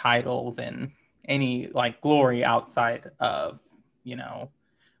 lands and titles and any, glory outside of,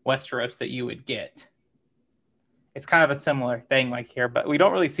 Westeros that you would get. It's kind of a similar thing here, but we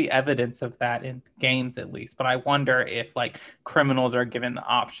don't really see evidence of that in games, at least. But I wonder if criminals are given the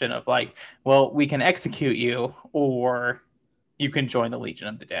option of well, we can execute you or you can join the Legion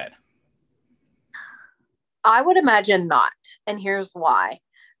of the Dead. I would imagine not. And here's why.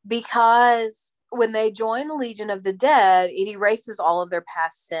 Because when they join the Legion of the Dead, it erases all of their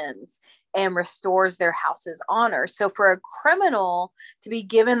past sins and restores their house's honor. So for a criminal to be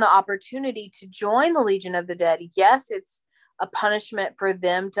given the opportunity to join the Legion of the Dead, yes, it's a punishment for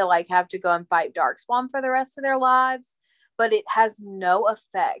them to like have to go and fight Darkspawn for the rest of their lives, but it has no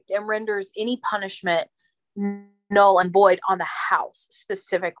effect and renders any punishment null and void on the house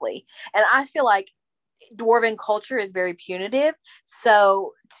specifically. And I feel like dwarven culture is very punitive,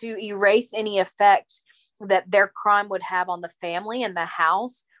 so to erase any effect that their crime would have on the family and the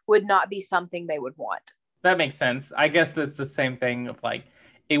house would not be something they would want. That makes sense. I guess that's the same thing of like,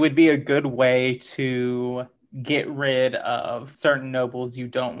 it would be a good way to get rid of certain nobles you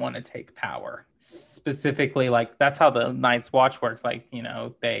don't want to take power. Specifically, like that's how the Night's Watch works. Like, you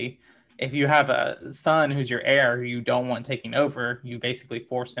know, if you have a son who's your heir who you don't want taking over, you basically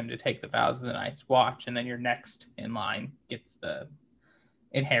force him to take the vows of the Night's Watch, and then your next in line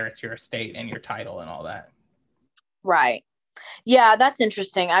inherits your estate and your title and all that. Right. Yeah, that's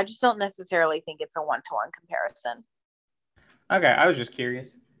interesting. I just don't necessarily think it's a one-to-one comparison. Okay, I was just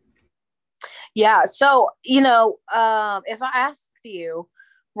curious. Yeah, so, you know, if I asked you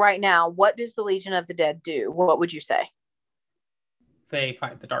right now, what does the Legion of the Dead do? What would you say? They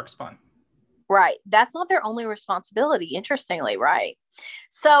fight the Darkspawn. Right. That's not their only responsibility, interestingly, right?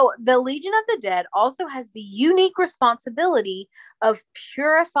 So the Legion of the Dead also has the unique responsibility of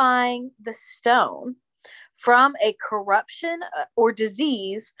purifying the stone from a corruption or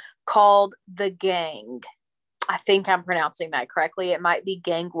disease called the Gang. I think I'm pronouncing that correctly. It might be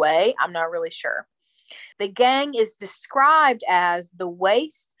Gangway. I'm not really sure. The Gang is described as the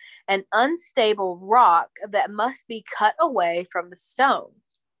waste and unstable rock that must be cut away from the stone.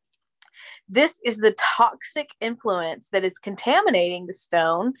 This is the toxic influence that is contaminating the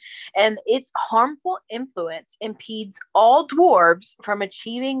stone, and its harmful influence impedes all dwarves from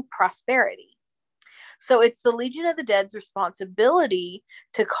achieving prosperity. So it's the Legion of the Dead's responsibility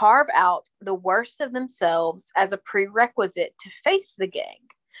to carve out the worst of themselves as a prerequisite to face the Gang.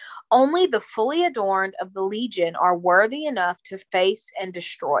 Only the fully adorned of the Legion are worthy enough to face and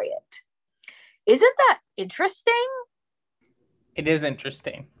destroy it. Isn't that interesting? It is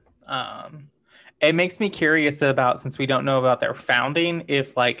interesting. It makes me curious about, since we don't know about their founding,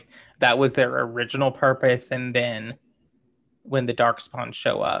 if like that was their original purpose, and then when the Darkspawn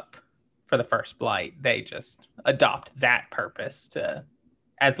show up for the first blight, they just adopt that purpose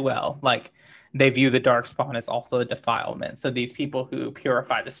as well. Like they view the Darkspawn as also a defilement. So these people who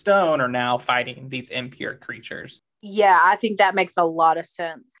purify the stone are now fighting these impure creatures. Yeah, I think that makes a lot of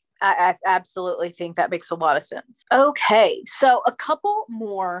sense. I absolutely think that makes a lot of sense. Okay, so a couple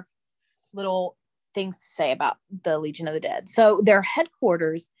more little things to say about the Legion of the Dead. So their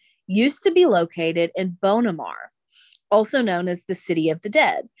headquarters used to be located in Bonamar, also known as the City of the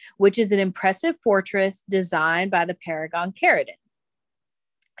Dead, which is an impressive fortress designed by the Paragon Caridin.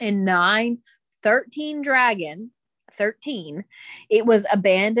 In 913 Dragon 13, it was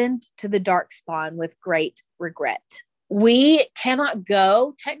abandoned to the Darkspawn with great regret. We cannot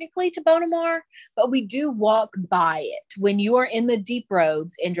go technically to Bonamar, but we do walk by it when you are in the Deep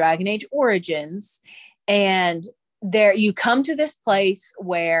Roads in Dragon Age Origins, and there you come to this place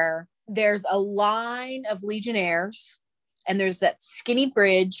where there's a line of Legionnaires, and there's that skinny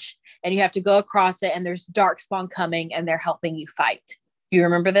bridge, and you have to go across it, and there's Darkspawn coming, and they're helping you fight. You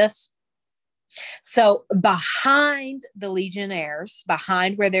remember this? So behind the Legionnaires,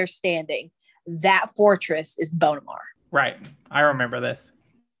 behind where they're standing, that fortress is Bonamar. Right. I remember this.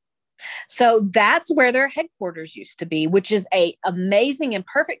 So that's where their headquarters used to be, which is a amazing and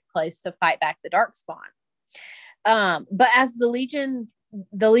perfect place to fight back the Darkspawn. But as the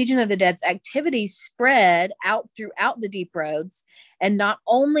Legion of the Dead's activities spread out throughout the Deep Roads, and not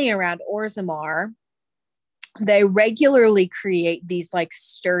only around Orzammar, they regularly create these like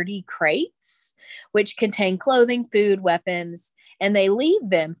sturdy crates, which contain clothing, food, weapons, and they leave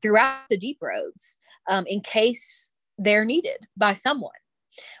them throughout the Deep Roads in case they're needed by someone,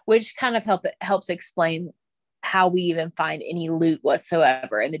 which kind of helps explain how we even find any loot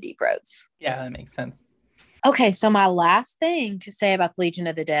whatsoever in the Deep Roads. Yeah, that makes sense. Okay, so my last thing to say about the Legion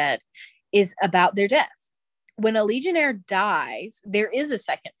of the Dead is about their death. When a Legionnaire dies, there is a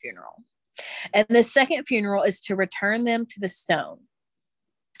second funeral. And the second funeral is to return them to the stone.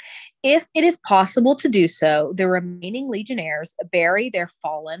 If it is possible to do so, the remaining Legionnaires bury their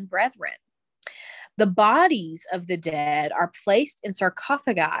fallen brethren. The bodies of the dead are placed in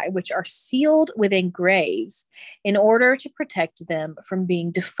sarcophagi, which are sealed within graves in order to protect them from being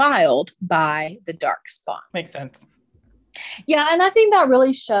defiled by the Darkspawn. Makes sense. Yeah, and I think that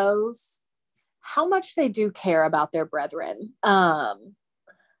really shows how much they do care about their brethren.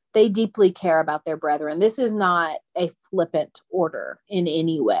 They deeply care about their brethren. This is not a flippant order in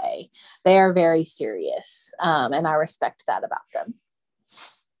any way. They are very serious, and I respect that about them.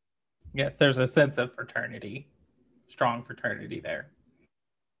 Yes, there's a sense of fraternity, strong fraternity there.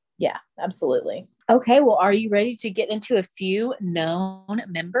 Yeah, absolutely. Okay, well, are you ready to get into a few known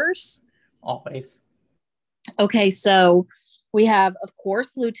members? Always. Okay, so we have, of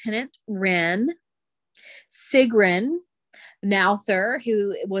course, Lieutenant Wren, Sigrun, Nauther,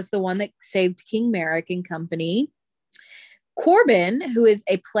 who was the one that saved King Merrick and company, Corbin, who is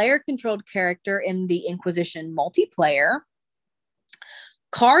a player-controlled character in the Inquisition multiplayer,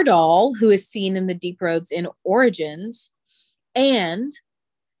 Cardall, who is seen in the Deep Roads in Origins, and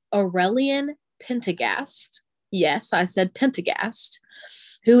Aurelian Pentagast. Yes, I said Pentagast,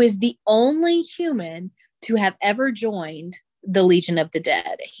 who is the only human to have ever joined the Legion of the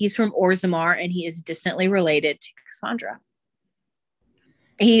Dead. He's from Orzammar, and he is distantly related to Cassandra.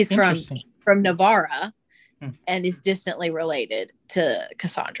 He's from Navarra and is distantly related to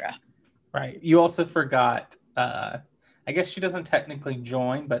Cassandra. Right. You also forgot, I guess she doesn't technically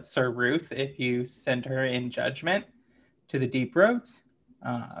join, but Sir Ruth, if you send her in judgment to the Deep Roads,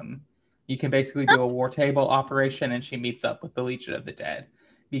 you can basically do a war table operation and she meets up with the Legion of the Dead.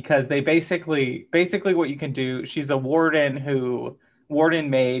 Because they basically what you can do, she's a warden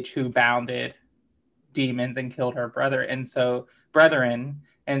mage who bounded demons and killed her brethren.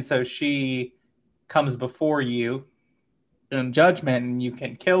 And so she comes before you in judgment, and you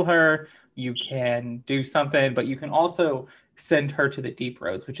can kill her, you can do something, but you can also send her to the Deep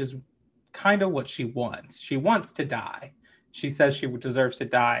Roads, which is kind of what she wants. She wants to die. She says she deserves to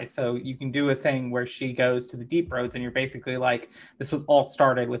die. So you can do a thing where she goes to the Deep Roads, and you're basically like, this was all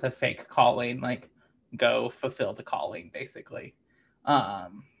started with a fake calling, like, go fulfill the calling, basically.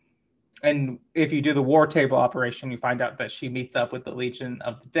 And if you do the war table operation, you find out that she meets up with the Legion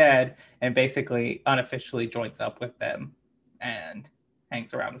of the Dead and basically unofficially joins up with them and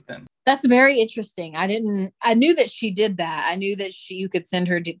hangs around with them. That's very interesting. I knew that she did that. I knew that you could send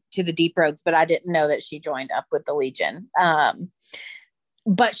her to the Deep Roads, but I didn't know that she joined up with the Legion.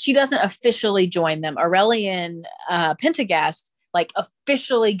 But she doesn't officially join them. Aurelian Pentagast, like,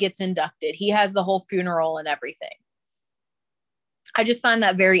 officially gets inducted. He has the whole funeral and everything. I just find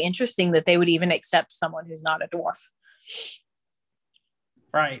that very interesting that they would even accept someone who's not a dwarf.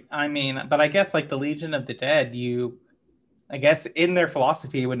 Right. I mean, but I guess like the Legion of the Dead, I guess in their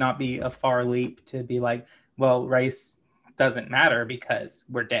philosophy, it would not be a far leap to be like, well, race doesn't matter because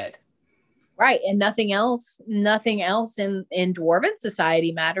we're dead. Right. And nothing else in Dwarven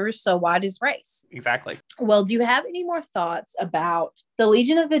society matters. So why does race? Exactly. Well, do you have any more thoughts about the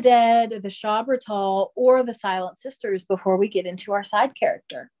Legion of the Dead, the Shah Brattal, or the Silent Sisters before we get into our side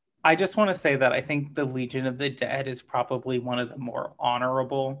character? I just want to say that I think the Legion of the Dead is probably one of the more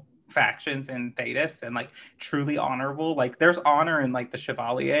honorable factions in Thedas, and like truly honorable. Like there's honor in like the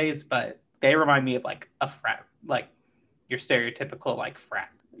Chevaliers, but they remind me of like a frat, like your stereotypical like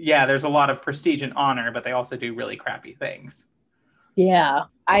frat. Yeah, there's a lot of prestige and honor, but they also do really crappy things. Yeah,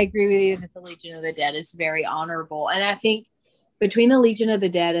 I agree with you that the Legion of the Dead is very honorable. And I think between the Legion of the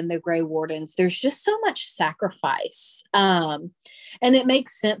Dead and the Grey Wardens, there's just so much sacrifice. And it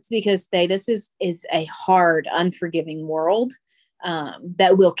makes sense because Thedas is a hard, unforgiving world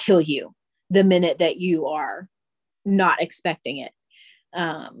that will kill you the minute that you are not expecting it.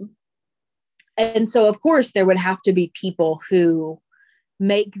 And so, of course, there would have to be people who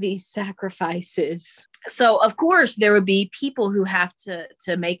make these sacrifices. So, of course, there would be people who have to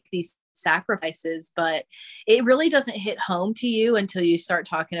make these sacrifices, but it really doesn't hit home to you until you start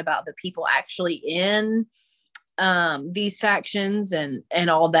talking about the people actually in these factions and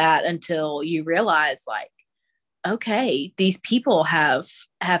all that, until you realize, like, okay, these people have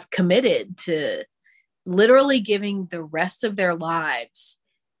committed to literally giving the rest of their lives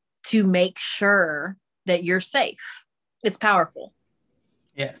to make sure that you're safe. It's powerful.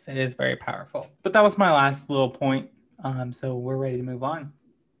 Yes, it is very powerful. But that was my last little point. So we're ready to move on.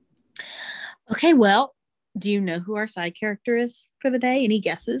 Okay, well, do you know who our side character is for the day? Any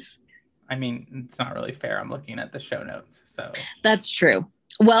guesses? I mean, it's not really fair. I'm looking at the show notes, so. That's true.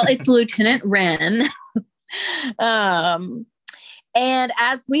 Well, it's Lieutenant Wren. And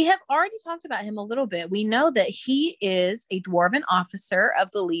as we have already talked about him a little bit, we know that he is a Dwarven officer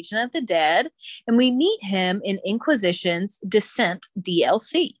of the Legion of the Dead, and we meet him in Inquisition's Descent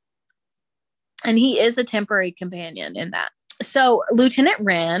DLC. And he is a temporary companion in that. So Lieutenant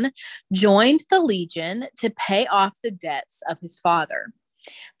Wren joined the Legion to pay off the debts of his father.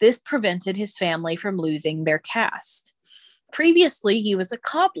 This prevented his family from losing their caste. Previously, he was a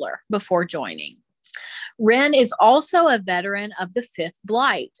cobbler before joining. Wren is also a veteran of the Fifth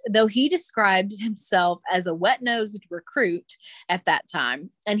Blight, though he described himself as a wet-nosed recruit at that time,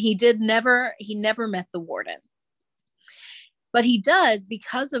 and he never met the Warden. But he does,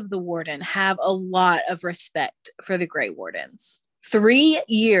 because of the Warden, have a lot of respect for the Grey Wardens. 3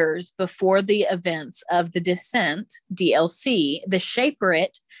 years before the events of The Descent DLC, the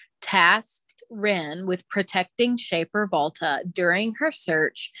Shaperate tasked Wren with protecting Shaper Volta during her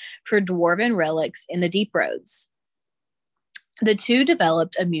search for dwarven relics in the Deep Roads. The two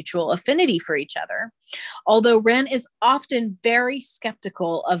developed a mutual affinity for each other, although Wren is often very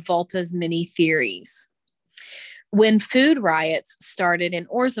skeptical of Volta's many theories. When food riots started in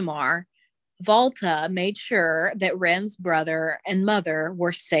Orzammar, Volta made sure that Wren's brother and mother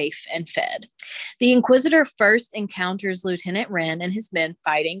were safe and fed. The Inquisitor first encounters Lieutenant Wren and his men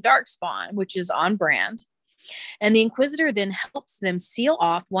fighting Darkspawn, which is on brand. And the Inquisitor then helps them seal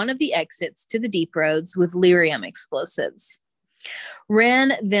off one of the exits to the Deep Roads with lyrium explosives.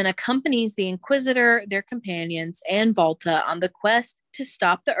 Wren then accompanies the Inquisitor, their companions, and Volta on the quest to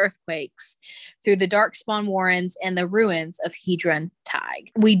stop the earthquakes through the Darkspawn Warrens and the ruins of Hedron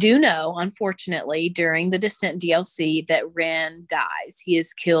Tig. We do know, unfortunately, during the Descent DLC that Wren dies. He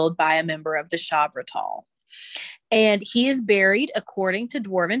is killed by a member of the Shabbatal. And he is buried according to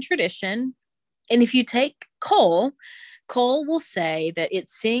Dwarven tradition. And if you take Cole will say that it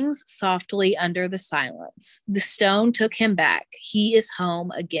sings softly under the silence. The stone took him back. He is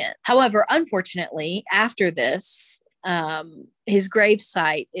home again. However, unfortunately, after this, his grave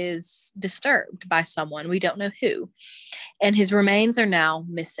site is disturbed by someone. We don't know who. And his remains are now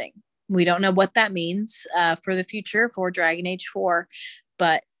missing. We don't know what that means for the future for Dragon Age 4,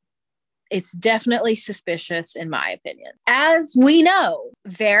 but it's definitely suspicious in my opinion. As we know,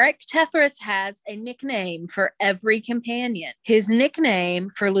 Varric Tethras has a nickname for every companion. His nickname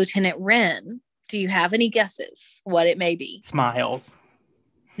for Lieutenant Wren, do you have any guesses what it may be? Smiles.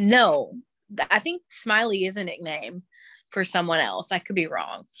 No, I think Smiley is a nickname for someone else. I could be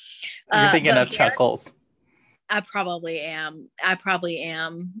wrong. You're thinking of Varric, Chuckles. I probably am. I'm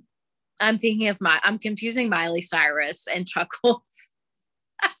confusing Miley Cyrus and Chuckles.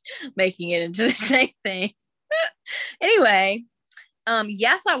 Making it into the same thing. Anyway,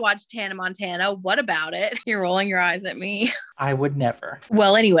 yes, I watched Hannah Montana. What about it? You're rolling your eyes at me. I would never.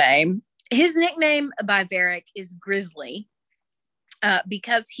 Well, anyway, his nickname by Varric is Grizzly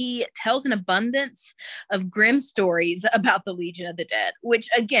because he tells an abundance of grim stories about the Legion of the Dead, which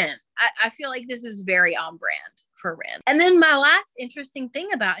again, I feel like this is very on brand for Wren. And then my last interesting thing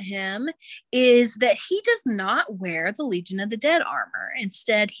about him is that he does not wear the Legion of the Dead armor.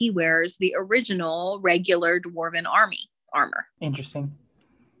 Instead, he wears the original regular Dwarven army armor. Interesting.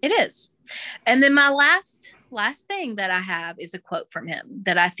 It is. And then my last thing that I have is a quote from him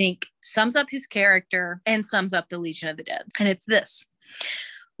that I think sums up his character and sums up the Legion of the Dead. And it's this: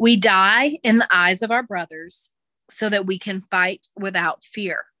 "We die in the eyes of our brothers so that we can fight without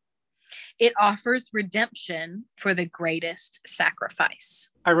fear. It offers redemption for the greatest sacrifice."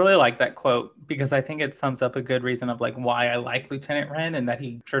 I really like that quote because I think it sums up a good reason of like why I like Lieutenant Wren and that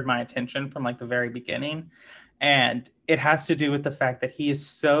he captured my attention from like the very beginning. And it has to do with the fact that he is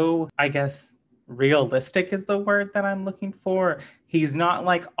so, I guess, realistic is the word that I'm looking for. He's not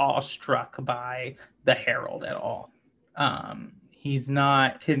like awestruck by the Herald at all. He's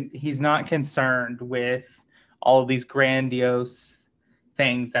not concerned with all of these grandiose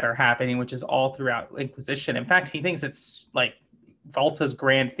things that are happening, which is all throughout Inquisition. In fact, he thinks it's like Volta's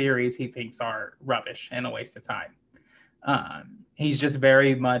grand theories he thinks are rubbish and a waste of time. He's just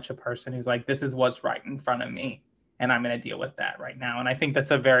very much a person who's like, this is what's right in front of me, and I'm going to deal with that right now. And I think that's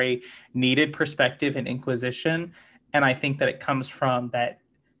a very needed perspective in Inquisition. And I think that it comes from that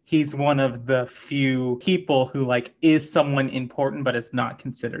he's one of the few people who like is someone important, but is not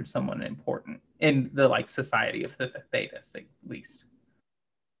considered someone important in the like society of the Thetas, at least.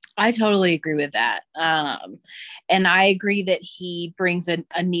 I totally agree with that. And I agree that he brings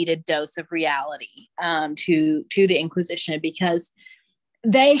a needed dose of reality to the Inquisition, because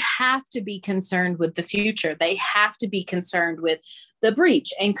they have to be concerned with the future. They have to be concerned with the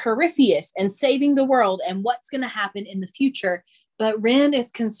breach and Corypheus and saving the world and what's going to happen in the future. But Wren is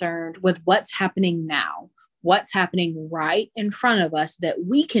concerned with what's happening now, what's happening right in front of us that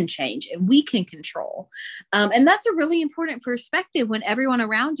we can change and we can control. And that's a really important perspective when everyone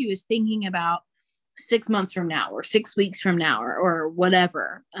around you is thinking about 6 months from now or 6 weeks from now or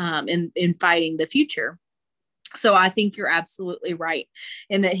whatever in fighting the future. So I think you're absolutely right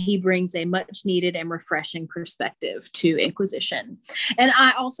in that he brings a much needed and refreshing perspective to Inquisition. And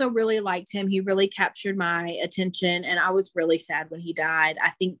I also really liked him. He really captured my attention, and I was really sad when he died.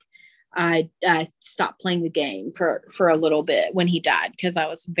 I think I stopped playing the game for a little bit when he died because I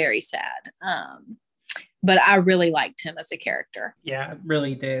was very sad. But I really liked him as a character. Yeah,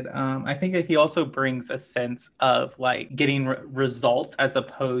 really did. I think that he also brings a sense of like getting results as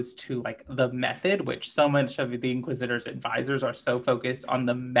opposed to like the method, which so much of the Inquisitor's advisors are so focused on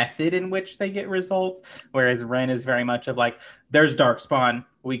the method in which they get results. Whereas Ren is very much of like, there's Darkspawn.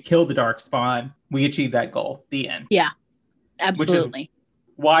 We kill the Darkspawn. We achieve that goal. The end. Yeah, absolutely. Which is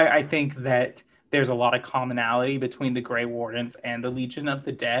why I think that there's a lot of commonality between the Grey Wardens and the Legion of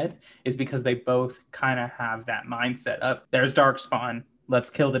the Dead, is because they both kind of have that mindset of there's Darkspawn, let's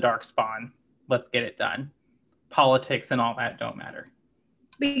kill the Darkspawn, let's get it done. Politics and all that don't matter.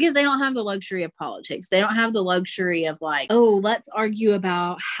 Because they don't have the luxury of politics. They don't have the luxury of like, oh, let's argue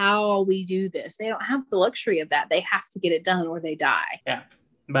about how we do this. They don't have the luxury of that. They have to get it done or they die. Yeah,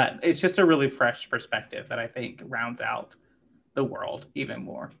 but it's just a really fresh perspective that I think rounds out the world even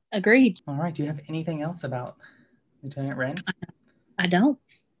more. Agreed. All right. Do you have anything else about Lieutenant Ren? I don't.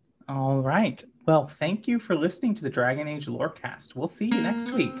 All right. Well, thank you for listening to the Dragon Age Lorecast. We'll see you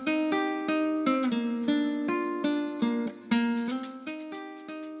next week.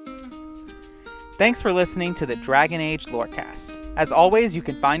 Thanks for listening to the Dragon Age Lorecast. As always, you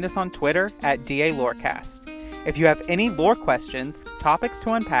can find us on Twitter at DA Lorecast. If you have any lore questions, topics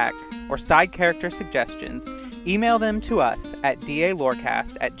to unpack, or side character suggestions, email them to us at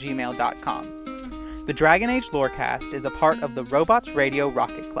dalorecast@gmail.com. The Dragon Age Lorecast is a part of the Robots Radio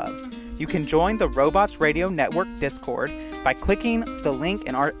Rocket Club. You can join the Robots Radio Network Discord by clicking the link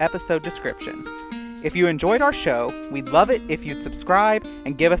in our episode description. If you enjoyed our show, we'd love it if you'd subscribe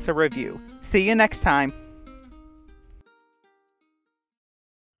and give us a review. See you next time.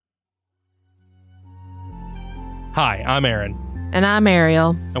 Hi, I'm Aaron. And I'm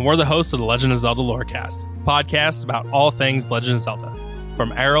Ariel. And we're the hosts of the Legend of Zelda Lorecast, a podcast about all things Legend of Zelda,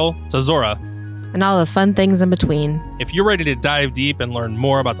 from Aryll to Zora, and all the fun things in between. If you're ready to dive deep and learn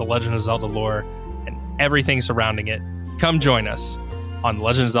more about the Legend of Zelda lore and everything surrounding it, come join us on the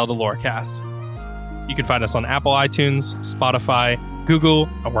Legend of Zelda Lorecast. You can find us on Apple iTunes, Spotify, Google,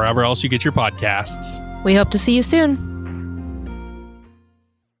 or wherever else you get your podcasts. We hope to see you soon.